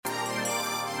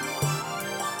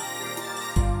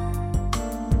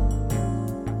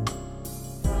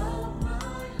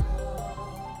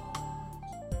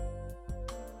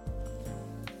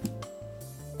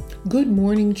Good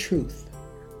morning, truth.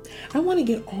 I want to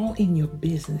get all in your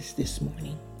business this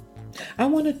morning. I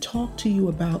want to talk to you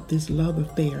about this love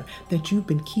affair that you've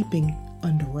been keeping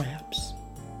under wraps.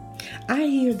 I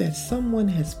hear that someone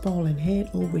has fallen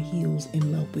head over heels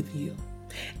in love with you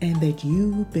and that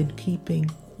you've been keeping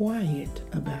quiet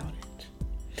about it.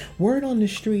 Word on the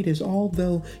street is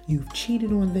although you've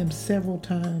cheated on them several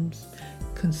times,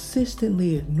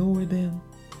 consistently ignore them,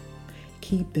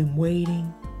 keep them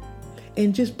waiting,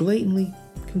 and just blatantly,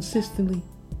 consistently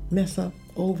mess up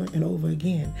over and over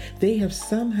again. They have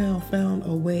somehow found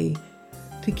a way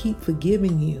to keep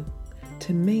forgiving you,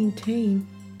 to maintain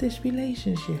this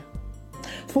relationship.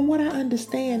 From what I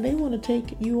understand, they want to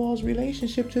take you all's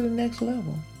relationship to the next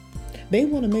level. They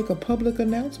want to make a public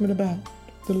announcement about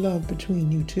the love between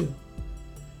you two.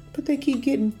 But they keep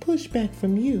getting pushback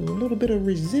from you, a little bit of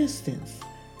resistance.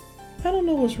 I don't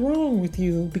know what's wrong with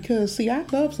you because, see, I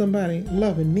love somebody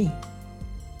loving me.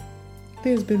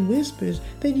 There's been whispers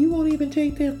that you won't even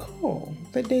take their call,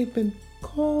 that they've been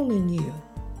calling you,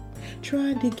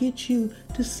 trying to get you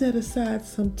to set aside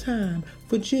some time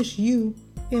for just you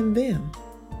and them.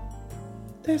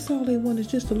 That's all they want is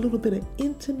just a little bit of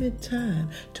intimate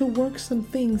time to work some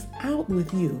things out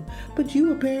with you, but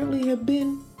you apparently have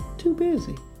been too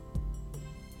busy.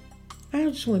 I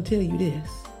just want to tell you this.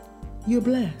 You're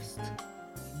blessed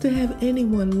to have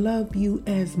anyone love you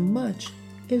as much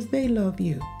as they love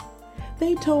you.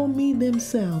 They told me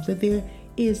themselves that there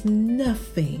is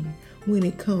nothing when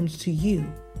it comes to you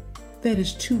that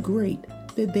is too great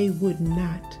that they would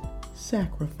not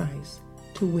sacrifice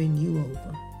to win you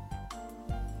over.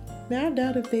 Now, I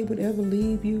doubt if they would ever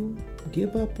leave you,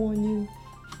 give up on you,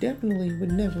 definitely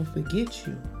would never forget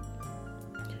you.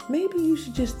 Maybe you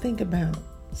should just think about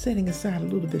setting aside a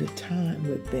little bit of time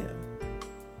with them.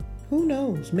 Who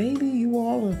knows? Maybe you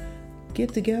all will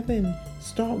get together and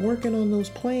start working on those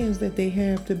plans that they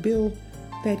have to build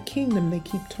that kingdom they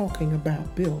keep talking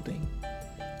about building.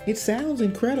 It sounds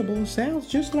incredible. It sounds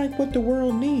just like what the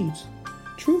world needs.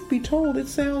 Truth be told, it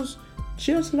sounds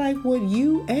just like what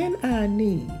you and I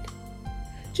need.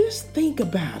 Just think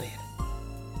about it.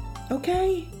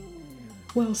 Okay?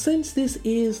 Well, since this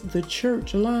is the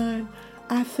church line,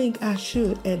 I think I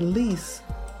should at least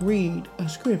read a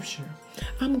scripture.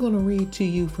 I'm going to read to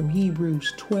you from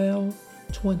Hebrews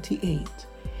 12:28.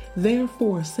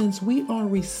 Therefore, since we are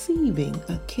receiving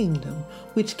a kingdom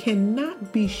which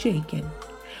cannot be shaken,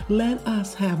 let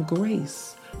us have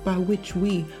grace by which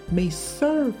we may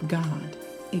serve God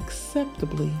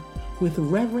acceptably with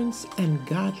reverence and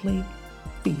godly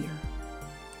fear.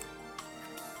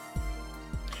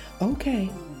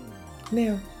 Okay,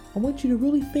 now I want you to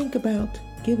really think about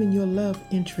giving your love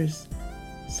interest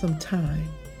some time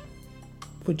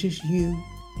for just you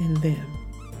and them.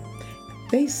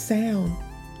 They sound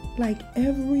like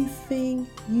everything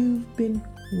you've been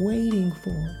waiting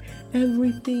for,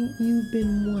 everything you've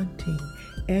been wanting,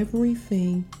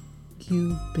 everything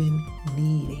you've been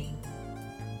needing.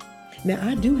 Now,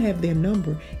 I do have their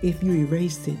number if you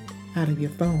erased it out of your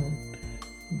phone.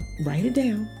 Write it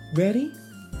down. Ready?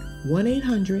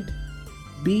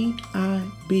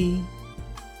 1-800-BIBLE.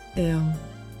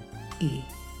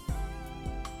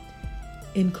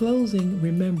 In closing,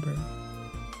 remember,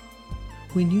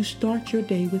 when you start your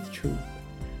day with truth,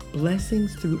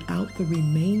 blessings throughout the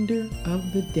remainder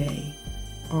of the day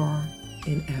are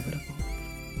inevitable.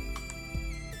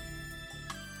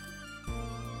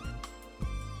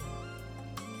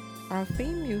 Our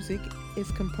theme music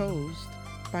is composed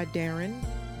by Darren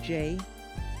J.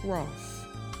 Ross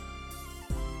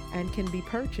and can be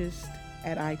purchased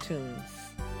at iTunes.